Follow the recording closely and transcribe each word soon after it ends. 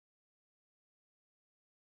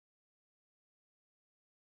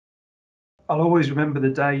I'll always remember the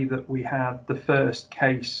day that we had the first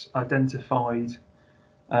case identified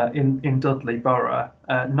in Dudley Borough,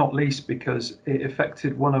 not least because it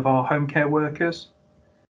affected one of our home care workers.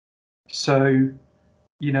 So,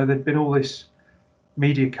 there'd been all this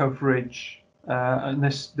media coverage and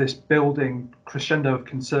this building crescendo of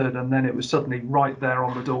concern, and then it was suddenly right there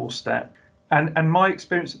on the doorstep. And my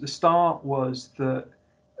experience at the start was that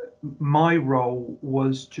my role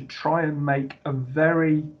was to try and make a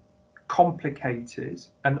very complicated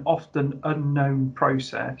and often unknown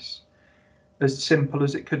process as simple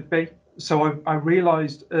as it could be. So I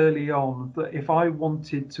realised early on that if I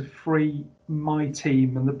wanted to free my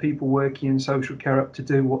team and the people working in social care up to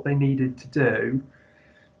do what they needed to do,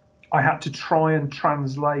 I had to try and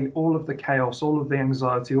translate all of the chaos, all of the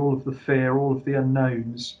anxiety, all of the fear, all of the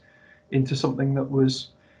unknowns into something that was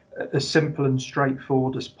as simple and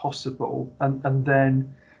straightforward as possible. And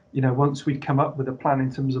then, once we'd come up with a plan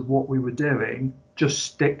in terms of what we were doing, just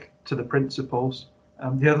stick to the principles.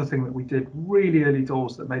 The other thing that we did really early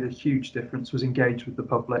doors that made a huge difference was engage with the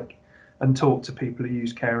public and talk to people who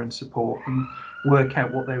use care and support and work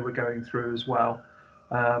out what they were going through as well.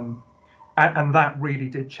 And that really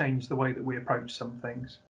did change the way that we approach some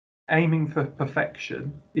things. Aiming for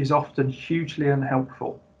perfection is often hugely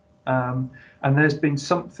unhelpful. And there's been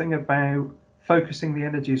something about focusing the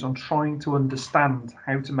energies on trying to understand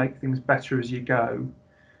how to make things better as you go,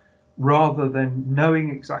 rather than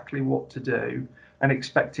knowing exactly what to do and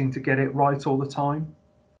expecting to get it right all the time.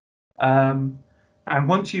 And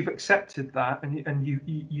once you've accepted that and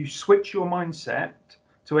you switch your mindset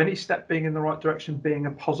to any step being in the right direction being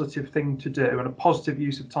a positive thing to do and a positive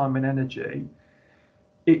use of time and energy,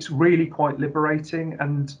 it's really quite liberating.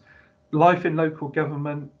 And life in local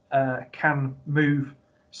government can move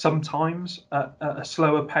sometimes at a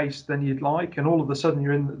slower pace than you'd like, and all of a sudden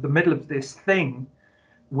you're in the middle of this thing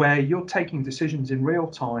where you're taking decisions in real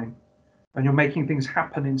time and you're making things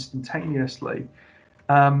happen instantaneously.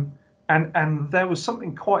 And there was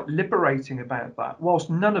something quite liberating about that. Whilst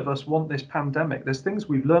none of us want this pandemic, there's things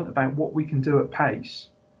we've learned about what we can do at pace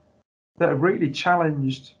that have really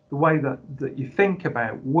challenged the way that you think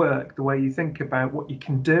about work, the way you think about what you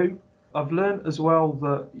can do. I've learned as well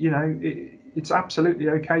that, it's absolutely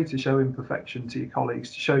okay to show imperfection to your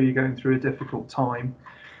colleagues, to show you're going through a difficult time,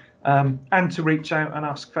 and to reach out and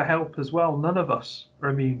ask for help as well. None of us are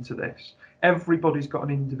immune to this. Everybody's got an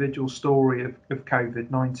individual story of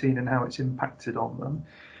COVID-19 and how it's impacted on them.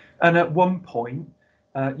 And at one point,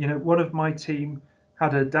 one of my team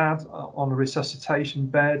had a dad on a resuscitation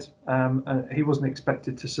bed. He wasn't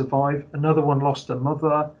expected to survive. Another one lost a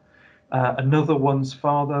mother. Another one's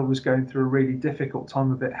father was going through a really difficult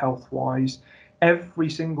time of it health-wise. Every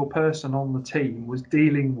single person on the team was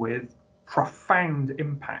dealing with profound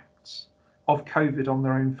impacts of COVID on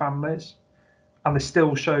their own families. And they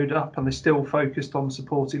still showed up and they still focused on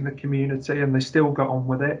supporting the community and they still got on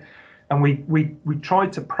with it. And we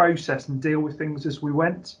tried to process and deal with things as we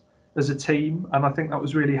went as a team. And I think that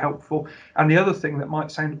was really helpful. And the other thing that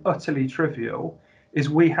might sound utterly trivial is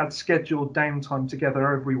we had scheduled downtime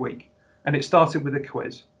together every week. And it started with a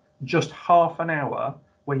quiz, just half an hour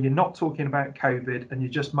where you're not talking about COVID and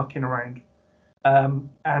you're just mucking around.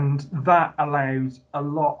 And that allowed a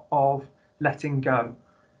lot of letting go.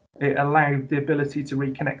 It allowed the ability to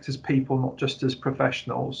reconnect as people, not just as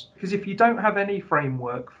professionals. Because if you don't have any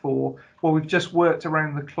framework for, well, we've just worked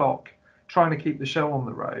around the clock trying to keep the show on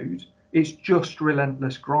the road, it's just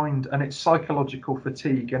relentless grind and it's psychological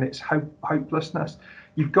fatigue and it's hopelessness.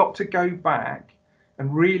 You've got to go back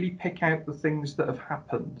and really pick out the things that have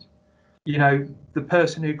happened. The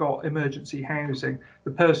person who got emergency housing,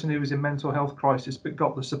 the person who was in mental health crisis but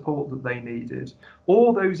got the support that they needed.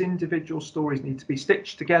 All those individual stories need to be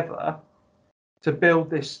stitched together to build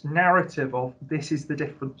this narrative of this is the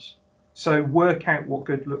difference. So work out what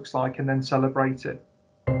good looks like and then celebrate it.